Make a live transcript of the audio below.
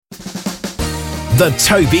The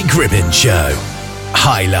Toby Gribbin Show.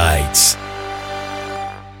 Highlights.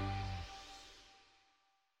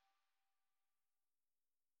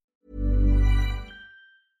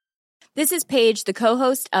 This is Paige, the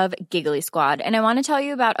co-host of Giggly Squad, and I want to tell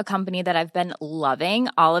you about a company that I've been loving,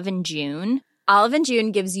 Olive & June. Olive &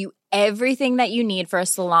 June gives you everything that you need for a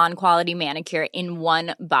salon-quality manicure in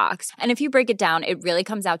one box. And if you break it down, it really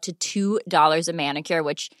comes out to $2 a manicure,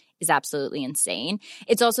 which is absolutely insane.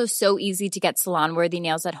 It's also so easy to get salon-worthy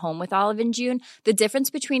nails at home with Olive & June. The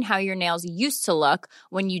difference between how your nails used to look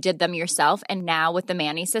when you did them yourself and now with the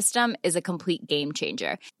Mani system is a complete game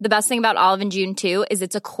changer. The best thing about Olive & June, too, is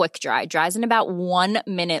it's a quick dry. Dries in about 1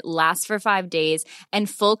 minute, lasts for 5 days, and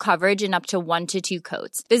full coverage in up to 1 to 2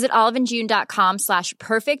 coats. Visit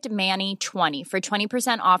oliveandjune.com/perfectmani20 for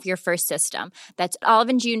 20% off your first system. That's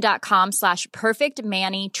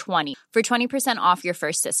oliveandjune.com/perfectmani20 for 20% off your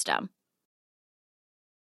first system.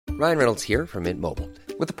 Ryan Reynolds here from Mint Mobile.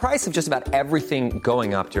 With the price of just about everything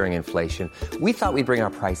going up during inflation, we thought we'd bring our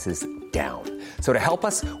prices down. So to help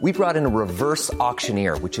us, we brought in a reverse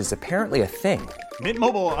auctioneer, which is apparently a thing. Mint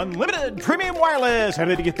Mobile Unlimited Premium Wireless. How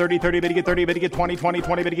to get 30, 30, bit to get 30, bit to get 20, 20,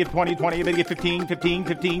 20, bit to get 20, 20, bit to get 15, 15,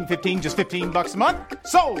 15, 15, just $15 a month?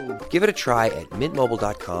 Sold! Give it a try at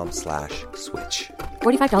mintmobile.com/switch.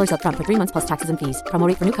 $45 up front for 3 months plus taxes and fees. Promo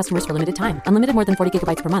rate for new customers for limited time. Unlimited more than 40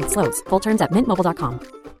 gigabytes per month. Slows full terms at mintmobile.com.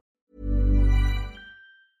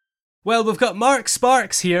 Well, we've got Mark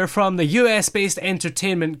Sparks here from the US-based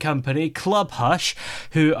entertainment company Club Hush,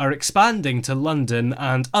 who are expanding to London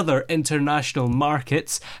and other international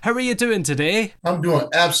markets. How are you doing today? I'm doing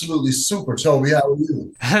absolutely super, Toby. How are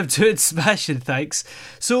you? I'm doing smashing, thanks.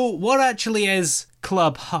 So, what actually is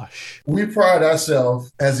Club Hush? We pride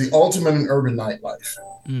ourselves as the ultimate in urban nightlife.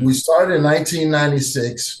 We started in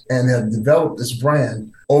 1996 and have developed this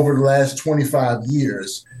brand over the last 25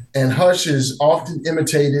 years. And Hush is often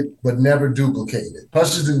imitated, but never duplicated.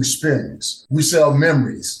 Hush is an experience. We sell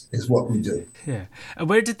memories, is what we do. Yeah. And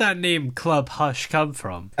where did that name Club Hush come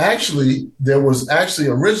from? Actually, there was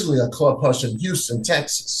originally a Club Hush in Houston,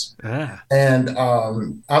 Texas. And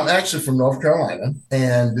I'm actually from North Carolina.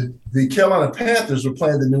 And the Carolina Panthers were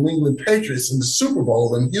playing the New England Patriots in the Super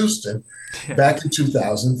Bowl in Houston back in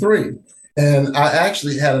 2003. And I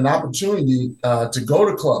actually had an opportunity to go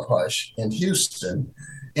to Club Hush in Houston.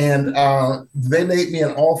 And they made me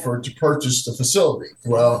an offer to purchase the facility.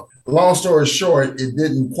 Well, long story short, it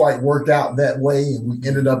didn't quite work out that way. And we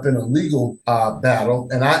ended up in a legal battle.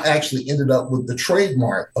 And I actually ended up with the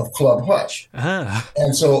trademark of Club Hush.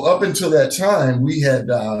 And so up until that time, we had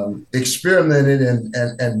experimented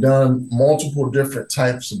and done multiple different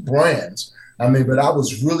types of brands. But I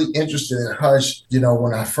was really interested in Hush.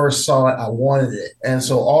 When I first saw it, I wanted it. And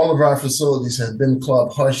so all of our facilities have been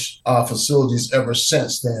Club Hush facilities ever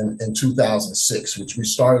since then in 2006, which we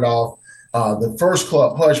started off. The first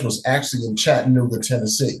Club Hush was actually in Chattanooga,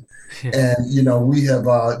 Tennessee. And, we have,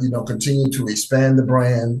 continued to expand the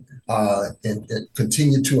brand and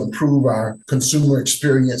continue to improve our consumer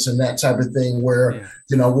experience and that type of thing where,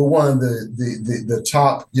 we're one of the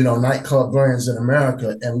top, nightclub brands in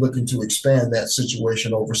America and looking to expand that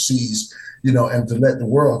situation overseas, and to let the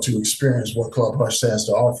world to experience what Club Hush has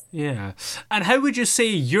to offer. Yeah. And how would you say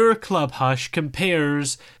your Club Hush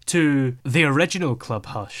compares to the original Club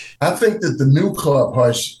Hush? I think that the new Club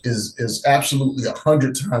Hush is absolutely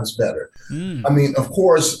 100 times better. Of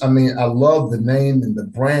course, I love the name and the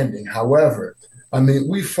branding. However,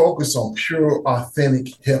 we focus on pure,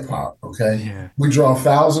 authentic hip hop, okay? Yeah. We draw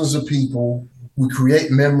thousands of people. We create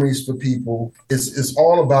memories for people. It's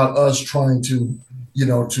all about us trying to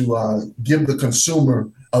give the consumer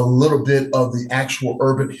a little bit of the actual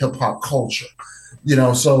urban hip hop culture.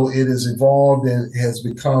 So it has evolved and has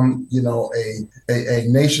become, a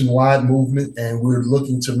nationwide movement, and we're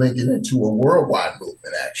looking to make it into a worldwide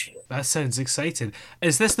movement, actually. That sounds exciting.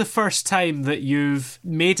 Is this the first time that you've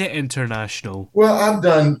made it international? Well, I've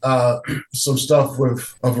done some stuff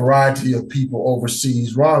with a variety of people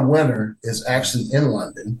overseas. Ron Winter is actually in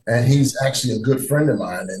London, and he's actually a good friend of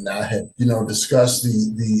mine. And I had, discussed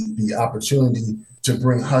the opportunity to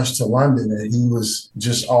bring Hush to London, and he was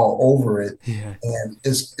just all over it. Yeah. And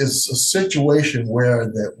it's a situation where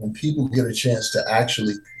that when people get a chance to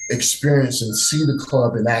actually experience and see the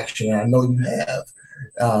club in action, and I know you have,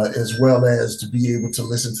 as well as to be able to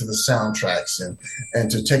listen to the soundtracks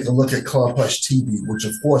and to take a look at Club Hush TV, which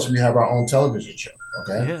of course we have our own television show.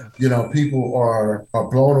 Okay. Yeah. People are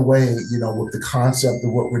blown away, with the concept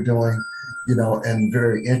of what we're doing, and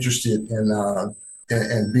very interested in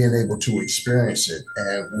and being able to experience it.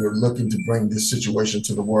 And we're looking to bring this situation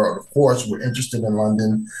to the world. Of course, we're interested in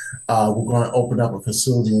London. We're going to open up a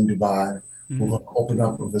facility in Dubai. We're going to open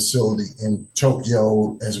up a facility in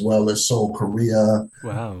Tokyo as well as Seoul, Korea.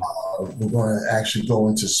 Wow. We're going to actually go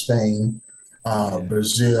into Spain,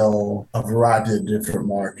 Brazil, a variety of different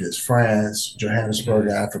markets, France, Johannesburg,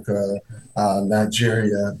 Africa,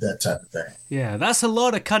 Nigeria, that type of thing. Yeah, that's a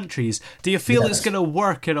lot of countries. Do you feel it's going to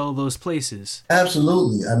work in all those places?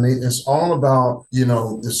 Absolutely. I mean, it's all about,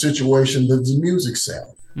 the situation that the music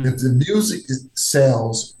sells. If the music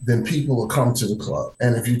sells, then people will come to the club.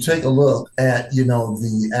 And if you take a look at,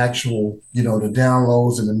 the actual, the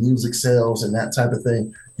downloads and the music sales and that type of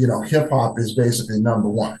thing, hip hop is basically number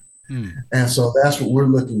one. And so that's what we're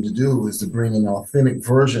looking to do, is to bring an authentic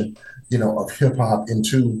version, of hip hop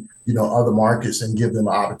into, other markets and give them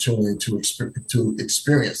an opportunity to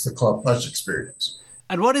experience the Club Hush experience.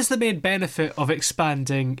 And what is the main benefit of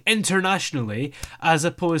expanding internationally as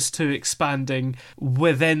opposed to expanding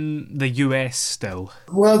within the US still?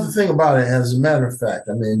 Well, the thing about it, as a matter of fact,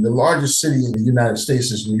 I mean, the largest city in the United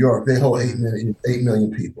States is New York. They hold 8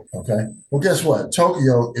 million people, okay? Well, guess what?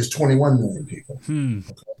 Tokyo is 21 million people. Okay?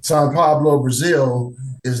 Sao Paulo, Brazil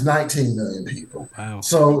is 19 million people. Wow.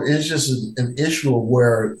 So it's just an issue of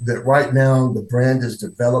where that right now the brand is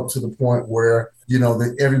developed to the point where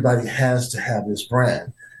that everybody has to have this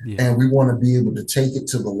brand. Yeah. And we want to be able to take it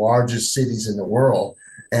to the largest cities in the world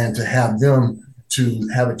and to have them to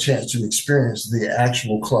have a chance to experience the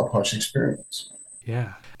actual Club Hush experience.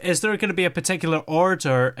 Yeah. Is there going to be a particular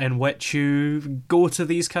order in which you go to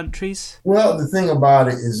these countries? Well, the thing about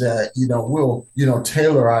it is that, we'll,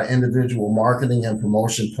 tailor our individual marketing and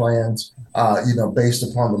promotion plans, based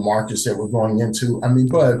upon the markets that we're going into. I mean,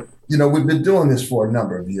 but we've been doing this for a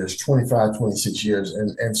number of years, 25, 26 years.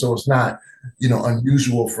 And so it's not,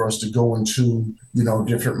 unusual for us to go into,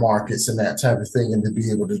 different markets and that type of thing, and to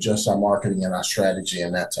be able to adjust our marketing and our strategy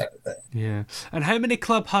and that type of thing. Yeah. And how many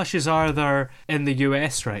Club Hushes are there in the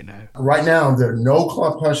US right now? Right now, there are no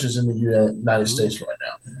Club Hushes in the United States right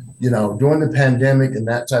now. During the pandemic and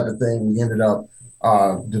that type of thing, we ended up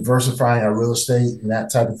diversifying our real estate and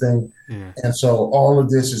that type of thing. Yeah. And so all of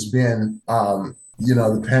this has been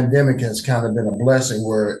the pandemic has kind of been a blessing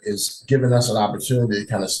where it's given us an opportunity to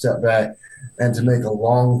kind of step back and to make a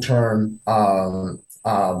long-term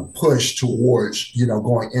push towards,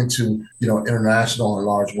 going into, international and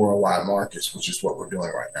large worldwide markets, which is what we're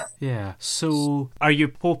doing right now. Yeah. So are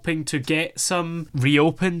you hoping to get some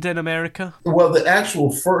reopened in America? Well,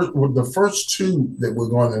 the first two that we're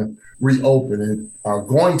going to reopen are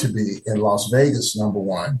going to be in Las Vegas, number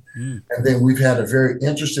one. And then we've had a very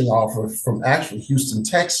interesting offer from actually Houston,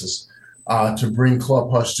 Texas, to bring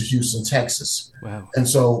Club Hush to Houston, Texas. Wow. And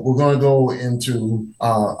so we're going to go into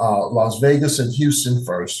Las Vegas and Houston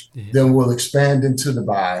first. Yeah. Then we'll expand into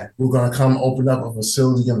Dubai. We're going to come open up a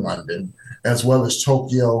facility in London, as well as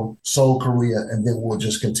Tokyo, Seoul, Korea, and then we'll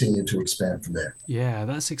just continue to expand from there. Yeah,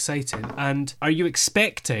 that's exciting. And are you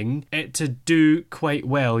expecting it to do quite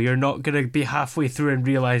well? You're not going to be halfway through and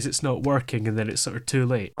realize it's not working and then it's sort of too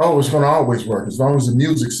late? Oh, it's going to always work. As long as the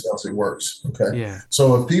music sells, it works. Okay. Yeah.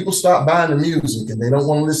 So if people stop buying the music and they don't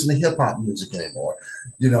want to listen to hip hop music anymore,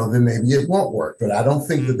 then maybe it won't work. But I don't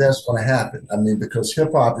think that that's going to happen. I mean, because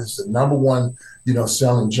hip hop is the number one,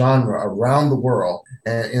 selling genre around the world,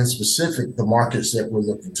 and in specific, the markets that we're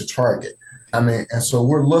looking to target. I mean, and so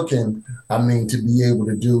we're looking, to be able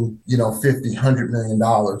to do, $50, $100 million,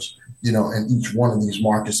 in each one of these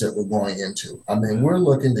markets that we're going into. I mean, we're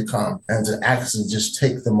looking to come and to actually just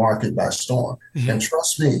take the market by storm. And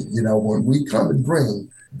trust me, when we come and bring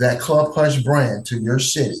that Club Hush brand to your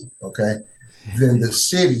city, okay, then the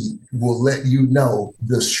city will let you know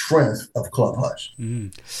the strength of Club Hush.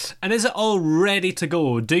 And is it all ready to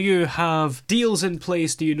go? Do you have deals in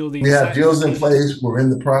place? Do you know the We have deals in place. We're in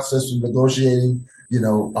the process of negotiating,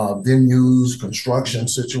 venues, construction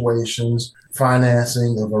situations,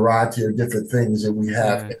 financing, a variety of different things that we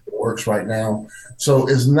have in the works right now. So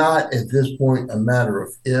it's not at this point a matter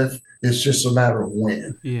of if, it's just a matter of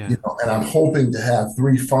when. Yeah. And I'm hoping to have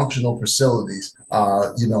 3 functional facilities,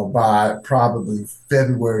 by probably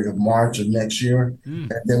February or March of next year.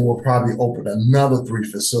 And then we'll probably open another 3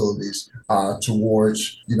 facilities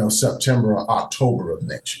towards, September or October of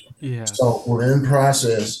next year. Yeah. So we're in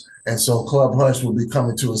process. And so Club Hush will be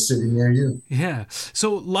coming to a city near you. Yeah.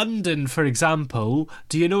 So London, for example,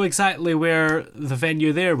 do you know exactly where the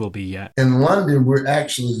venue there will be yet? In London, we're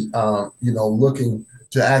actually, looking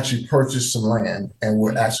to actually purchase some land, and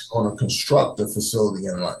we're actually going to construct a facility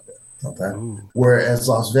in London. Okay. Ooh. Whereas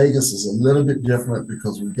Las Vegas is a little bit different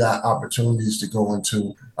because we've got opportunities to go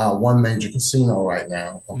into one major casino right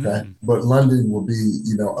now. Okay. But London will be,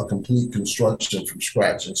 a complete construction from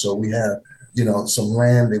scratch. And so we have some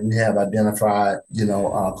land that we have identified,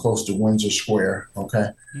 close to Windsor Square, okay,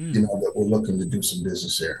 that we're looking to do some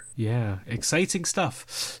business here. Yeah, exciting stuff.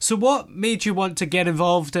 So what made you want to get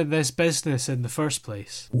involved in this business in the first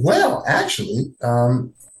place? Well, actually,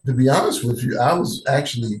 to be honest with you, I was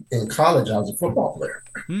actually in college. I was a football player.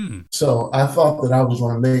 So I thought that I was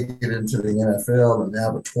going to make it into the NFL and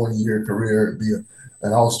have a 20-year career and be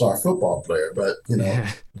an all-star football player. But,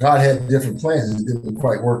 God had different plans. It didn't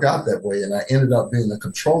quite work out that way. And I ended up being a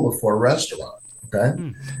controller for a restaurant. Okay.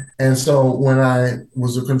 And so when I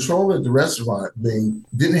was a controller at the restaurant, they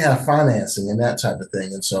didn't have financing and that type of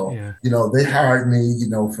thing. And so, they hired me,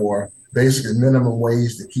 for basically minimum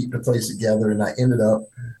wage to keep the place together. And I ended up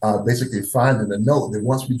basically finding a note that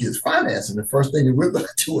once we get financing, the first thing that we're going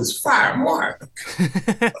to do is fire Mark.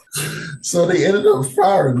 So they ended up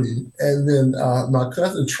firing me. And then my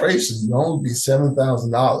cousin Tracy loaned me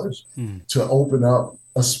 $7,000 to open up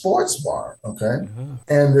a sports bar, okay?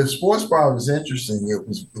 And the sports bar was interesting.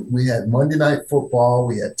 We had Monday night football,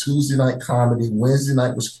 we had Tuesday night comedy, Wednesday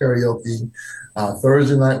night was karaoke,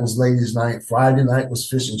 Thursday night was ladies' night, Friday night was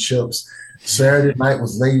fish and chips, Saturday night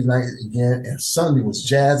was ladies' night again, and Sunday was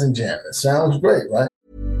jazz and jam. It sounds great, right?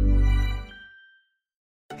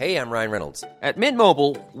 Hey, I'm Ryan Reynolds. At Mint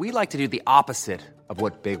Mobile, we like to do the opposite of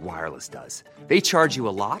what Big Wireless does. They charge you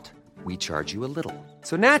a lot. We charge you a little.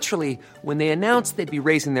 So naturally, when they announced they'd be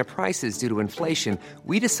raising their prices due to inflation,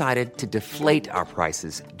 we decided to deflate our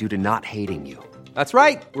prices due to not hating you. That's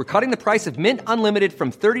right. We're cutting the price of Mint Unlimited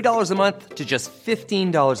from $30 a month to just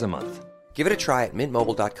 $15 a month. Give it a try at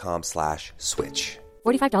mintmobile.com/switch.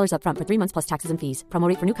 $45 up front for 3 months plus taxes and fees. Promo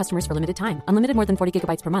rate for new customers for limited time. Unlimited more than 40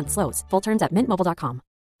 gigabytes per month. Slows full terms at mintmobile.com.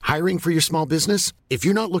 Hiring for your small business? If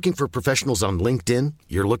you're not looking for professionals on LinkedIn,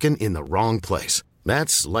 you're looking in the wrong place.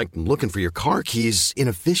 That's like looking for your car keys in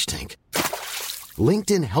a fish tank.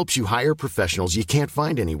 LinkedIn helps you hire professionals you can't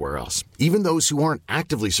find anywhere else, even those who aren't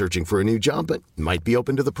actively searching for a new job but might be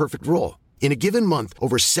open to the perfect role. In a given month,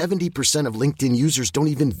 over 70% of LinkedIn users don't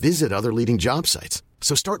even visit other leading job sites.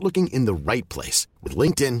 So start looking in the right place. With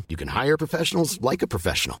LinkedIn, you can hire professionals like a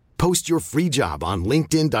professional. Post your free job on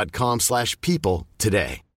linkedin.com/people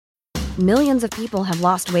today. Millions of people have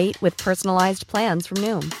lost weight with personalized plans from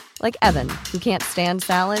Noom. Like Evan, who can't stand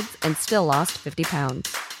salads and still lost 50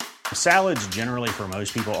 pounds. Salads generally for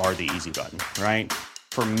most people are the easy button, right?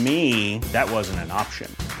 For me, that wasn't an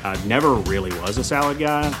option. I never really was a salad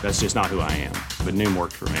guy. That's just not who I am. But Noom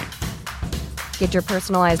worked for me. Get your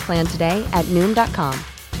personalized plan today at Noom.com.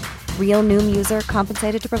 Real Noom user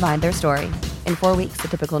compensated to provide their story. In 4 weeks, the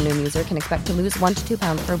typical Noom user can expect to lose 1 to 2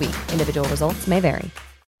 pounds per week. Individual results may vary.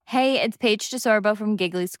 Hey, it's Paige DeSorbo from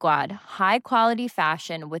Giggly Squad. High quality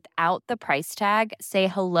fashion without the price tag. Say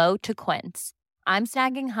hello to Quince. I'm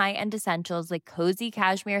snagging high-end essentials like cozy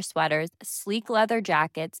cashmere sweaters, sleek leather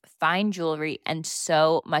jackets, fine jewelry, and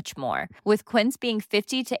so much more. With Quince being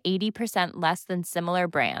 50 to 80% less than similar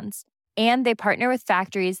brands. And they partner with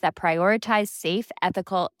factories that prioritize safe,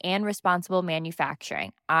 ethical, and responsible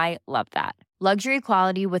manufacturing. I love that. Luxury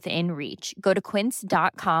quality within reach. Go to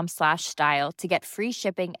quince.com/style to get free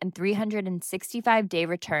shipping and 365-day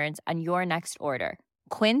returns on your next order.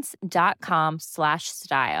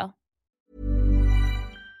 Quince.com/style.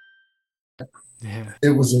 Yeah.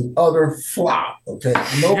 It was an utter flop, okay?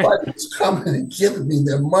 Nobody was coming and giving me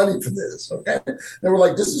their money for this, okay? They were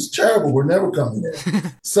like, this is terrible. We're never coming in.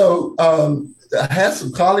 So I had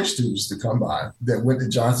some college students to come by that went to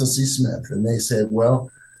Johnson C. Smith, and they said,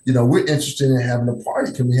 well, we're interested in having a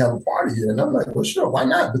party. Can we have a party here? And I'm like, well, sure, why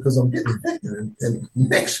not? Because I'm getting evicted in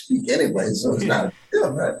next week anyway, so it's not a deal,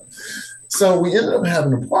 right? So we ended up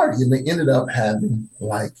having a party, and they ended up having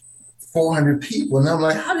like 400 people. And I'm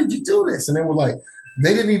like, how did you do this? And they were like,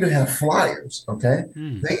 they didn't even have flyers, okay?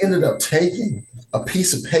 They ended up taking a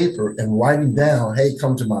piece of paper and writing down, hey,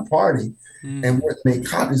 come to my party, and made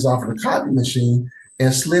copies off of the copy machine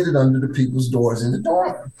and slid it under the people's doors in the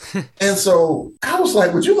dorm. And so I was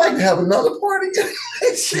like, would you like to have another party?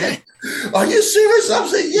 They said, are you serious? I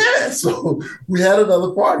said, yeah. So we had another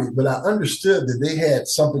party, but I understood that they had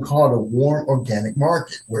something called a warm organic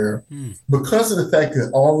market where because of the fact that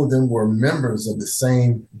all of them were members of the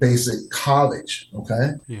same basic college,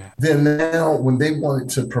 okay? Yeah. Then now when they wanted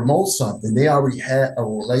to promote something, they already had a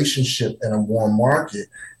relationship in a warm market.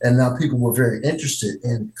 And now people were very interested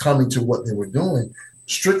in coming to what they were doing,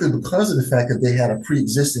 strictly because of the fact that they had a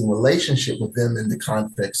pre-existing relationship with them in the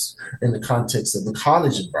context of the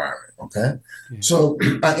college environment. Okay, so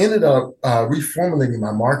I ended up reformulating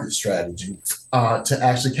my market strategy to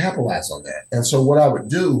actually capitalize on that. And so what I would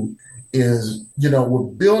do is, we're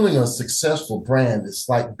building a successful brand. It's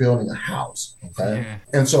like building a house. Okay. Yeah.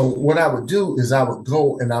 And so what I would do is I would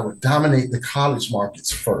go and I would dominate the college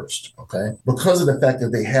markets first. Okay. Because of the fact that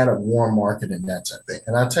they had a warm market and that type of thing.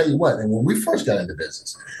 And I'll tell you what, and when we first got into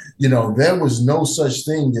business, there was no such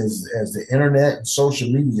thing as the internet and social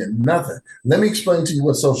media, nothing. Let me explain to you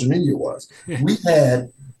what social media was. We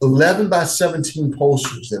had 11 by 17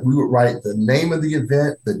 posters that we would write the name of the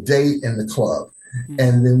event, the date, and the club.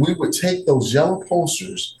 And then we would take those yellow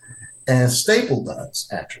posters and staple guns,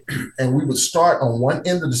 actually. And we would start on one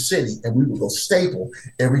end of the city and we would go staple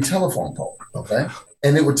every telephone pole, okay?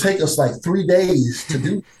 And it would take us like 3 days to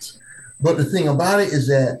do this. But the thing about it is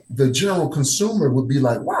that the general consumer would be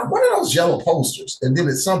like, wow, what are those yellow posters? And then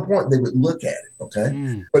at some point they would look at it,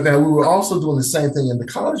 okay? But now we were also doing the same thing in the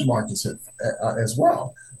college markets as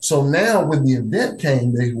well. So now when the event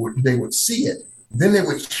came, they would see it. Then they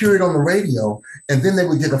would hear it on the radio, and then they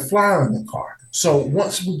would get a flyer in the car. So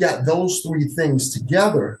once we got those three things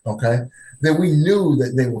together, okay, then we knew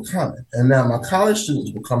that they were coming. And now my college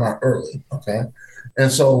students would come out early, okay?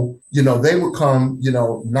 And so, they would come,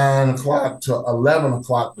 9 o'clock to 11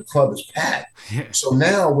 o'clock, the club is packed. Yeah. So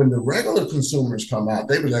now when the regular consumers come out,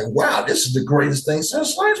 they were like, wow, this is the greatest thing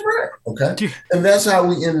since sliced bread, okay? Yeah. And that's how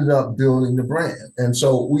we ended up building the brand. And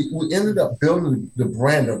so we ended up building the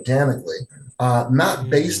brand organically. Not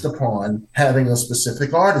based upon having a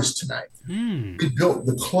specific artist tonight. We built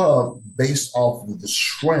the club based off of the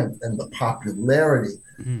strength and the popularity,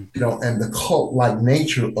 and the cult-like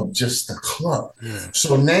nature of just the club. Yeah.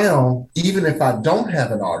 So now, even if I don't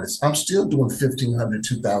have an artist, I'm still doing 1,500,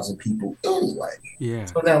 2,000 people anyway. Yeah.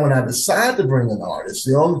 So now when I decide to bring an artist,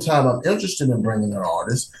 the only time I'm interested in bringing an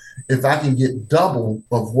artist, if I can get double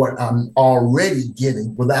of what I'm already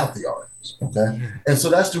getting without the artist. Okay. And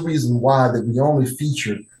so that's the reason why that we only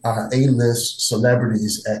feature A-list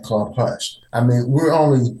celebrities at Club Hush. I mean, we're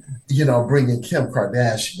only, bringing Kim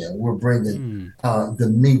Kardashian. We're bringing the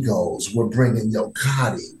Migos. We're bringing Yo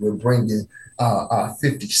Gotti. We're bringing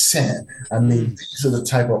 50 Cent. I mean, these are the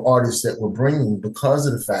type of artists that we're bringing because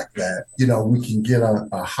of the fact that, we can get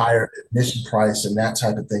a higher admission price and that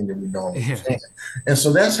type of thing that we normally can. And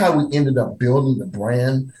so that's how we ended up building the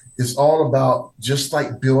brand. It's all about just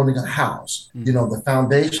like building a house. The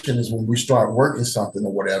foundation is when we start working something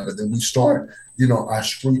or whatever, then we start, our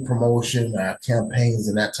street promotion, our campaigns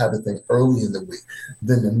and that type of thing early in the week.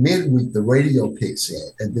 Then the midweek, the radio kicks in.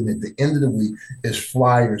 And then at the end of the week is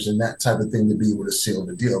flyers and that type of thing to be able to seal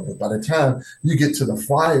the deal. But by the time you get to the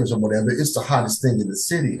flyers or whatever, it's the hottest thing in the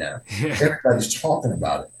city now. Yeah. Everybody's talking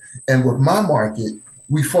about it. And with my market,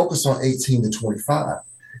 we focus on 18 to 25.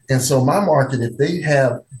 And so my market, if they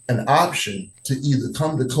have an option to either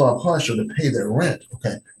come to Club Hush or to pay their rent,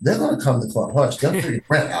 okay, they're going to come to Club Hush. They'll pay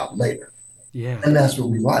rent out later. Yeah. And that's what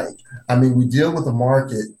we like. I mean, we deal with a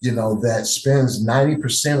market, that spends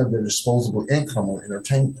 90% of their disposable income on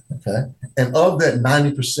entertainment, okay? And of that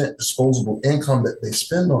 90% disposable income that they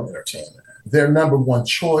spend on entertainment, their number one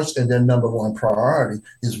choice and their number one priority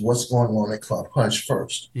is what's going on at Club Hush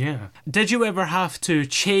first. Yeah. Did you ever have to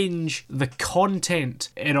change the content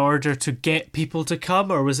in order to get people to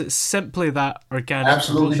come, or was it simply that organic?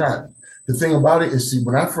 Absolutely not. The thing about it is, see,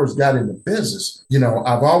 when I first got into business,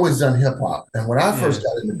 I've always done hip hop. And when I first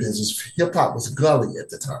got into business, hip hop was gully at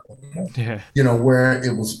the time. Yeah. Where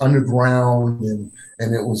it was underground and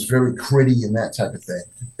it was very gritty and that type of thing.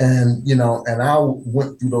 And, and I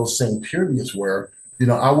went through those same periods where,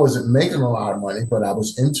 I wasn't making a lot of money, but I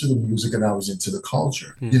was into the music and I was into the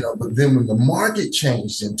culture, but then when the market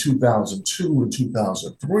changed in 2002 and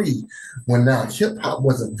 2003, when now hip hop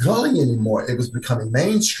wasn't gully anymore, it was becoming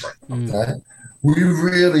mainstream. Okay. We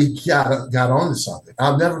really got onto something.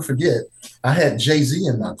 I'll never forget, I had Jay-Z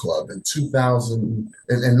in my club in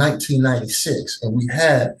 1996, and we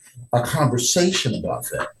had a conversation about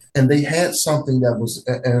that. And they had something that was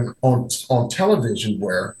on television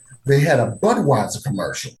where they had a Budweiser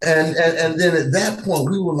commercial. And then at that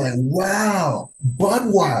point, we were like, wow,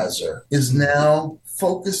 Budweiser is now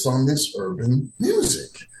focused on this urban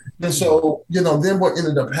music. And so, then what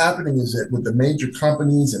ended up happening is that with the major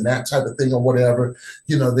companies and that type of thing or whatever,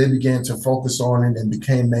 they began to focus on it and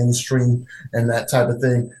became mainstream and that type of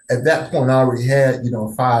thing. At that point, I already had,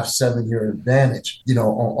 5-7 year advantage,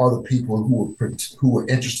 on other people who were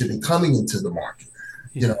interested in coming into the market.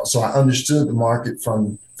 So I understood the market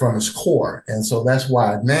from its core. And so that's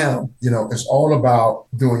why now, it's all about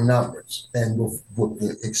doing numbers. And with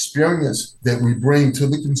the experience that we bring to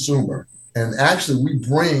the consumer, and actually we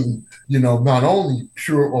bring, not only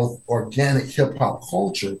pure organic hip hop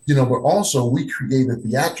culture, but also we create a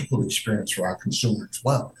theatrical experience for our consumer as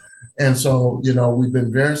well. And so, you know, we've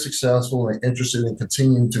been very successful and interested in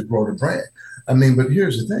continuing to grow the brand. I mean, but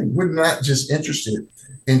here's the thing. We're not just interested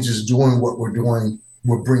in just doing what we're doing.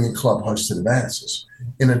 We're bringing Club Hush to the masses.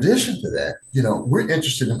 In addition to that, you know, we're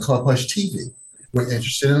interested in Club Hush TV. We're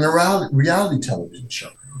interested in a reality television show.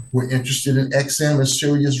 We're interested in XM and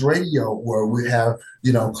Sirius Radio, where we have,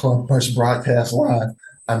 you know, Club Hush broadcast live.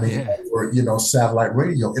 I mean, or, you know, satellite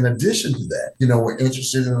radio. In addition to that, you know, we're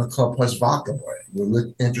interested in a Club Hush vodka brand.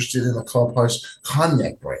 We're interested in a Club Hush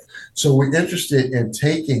cognac brand. So we're interested in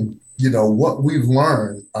taking, you know, what we've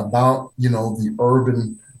learned about, you know, the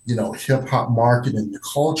urban, you know, hip hop market and the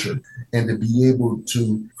culture, and to be able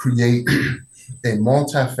to create a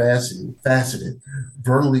multifaceted,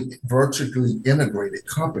 vertically integrated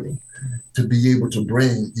company to be able to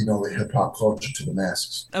bring, you know, the hip hop culture to the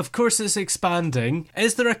masses. Of course, it's expanding.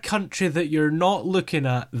 Is there a country that you're not looking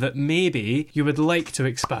at that maybe you would like to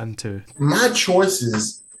expand to? My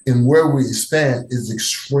choices in where we expand is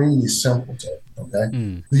extremely simple,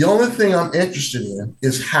 okay? The only thing I'm interested in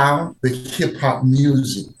is how the hip hop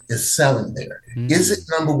music is selling there. Is it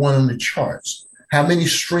number one on the charts? How many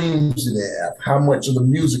streams do they have? How much of the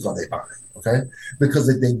music are they buying? Okay? Because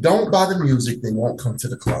if they don't buy the music, they won't come to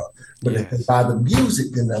the club. But if they buy the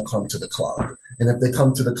music, then they'll come to the club. And if they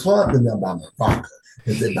come to the club, then they'll buy my vodka.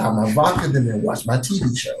 If they buy my vodka, then they'll watch my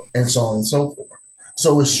TV show, and so on and so forth.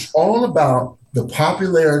 So it's all about the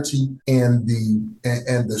popularity and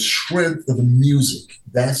the strength of the music.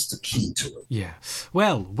 That's the key to it. Yeah.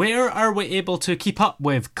 Well, where are we able to keep up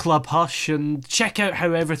with Club Hush and check out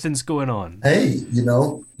how everything's going on? Hey, you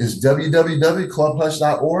know, it's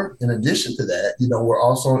www.clubhush.org. In addition to that, you know, we're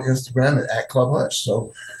also on Instagram at Club Hush.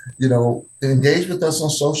 So, you know, engage with us on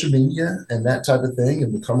social media and that type of thing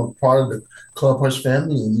and become a part of the Club Hush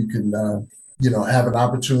family, and you can you know, have an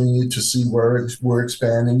opportunity to see where we're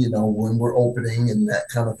expanding, you know, when we're opening and that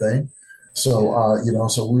kind of thing. So, you know,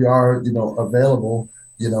 so we are, you know, available,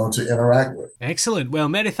 you know, to interact with. Excellent. Well,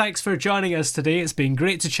 many thanks for joining us today. It's been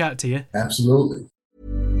great to chat to you. Absolutely.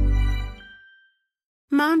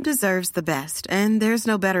 Mom deserves the best, and there's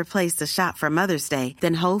no better place to shop for Mother's Day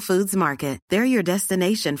than Whole Foods Market. They're your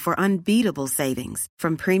destination for unbeatable savings,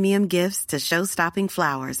 from premium gifts to show-stopping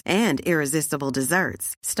flowers and irresistible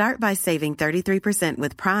desserts. Start by saving 33%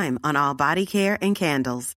 with Prime on all body care and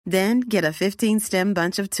candles. Then get a 15-stem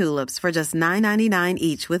bunch of tulips for just $9.99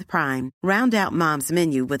 each with Prime. Round out Mom's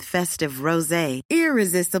menu with festive rosé,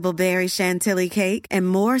 irresistible berry chantilly cake, and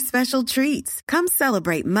more special treats. Come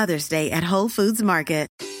celebrate Mother's Day at Whole Foods Market.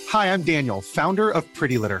 Hi, I'm Daniel, founder of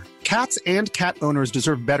Pretty Litter. Cats and cat owners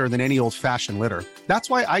deserve better than any old-fashioned litter. That's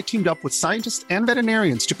why I teamed up with scientists and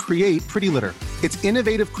veterinarians to create Pretty Litter. Its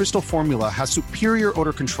innovative crystal formula has superior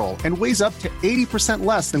odor control and weighs up to 80%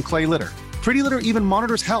 less than clay litter. Pretty Litter even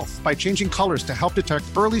monitors health by changing colors to help detect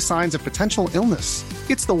early signs of potential illness.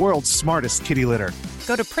 It's the world's smartest kitty litter.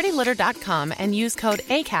 Go to prettylitter.com and use code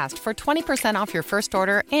ACAST for 20% off your first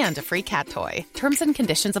order and a free cat toy. Terms and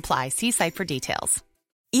conditions apply. See site for details.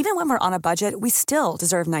 Even when we're on a budget, we still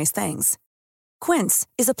deserve nice things. Quince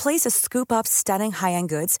is a place to scoop up stunning high-end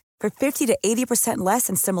goods for 50 to 80% less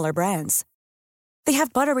than similar brands. They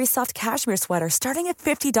have buttery soft cashmere sweaters starting at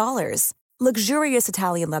 $50, luxurious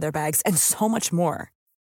Italian leather bags, and so much more.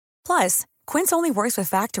 Plus, Quince only works with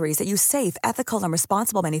factories that use safe, ethical, and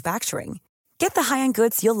responsible manufacturing. Get the high-end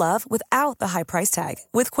goods you'll love without the high price tag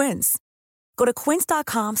with Quince. Go to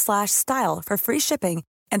quince.com/style for free shipping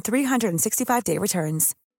and 365-day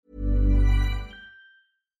returns.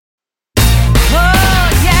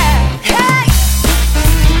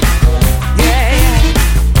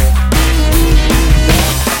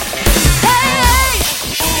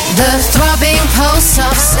 The throbbing pulse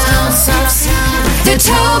of sound. The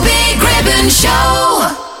Toby Gribbon Show.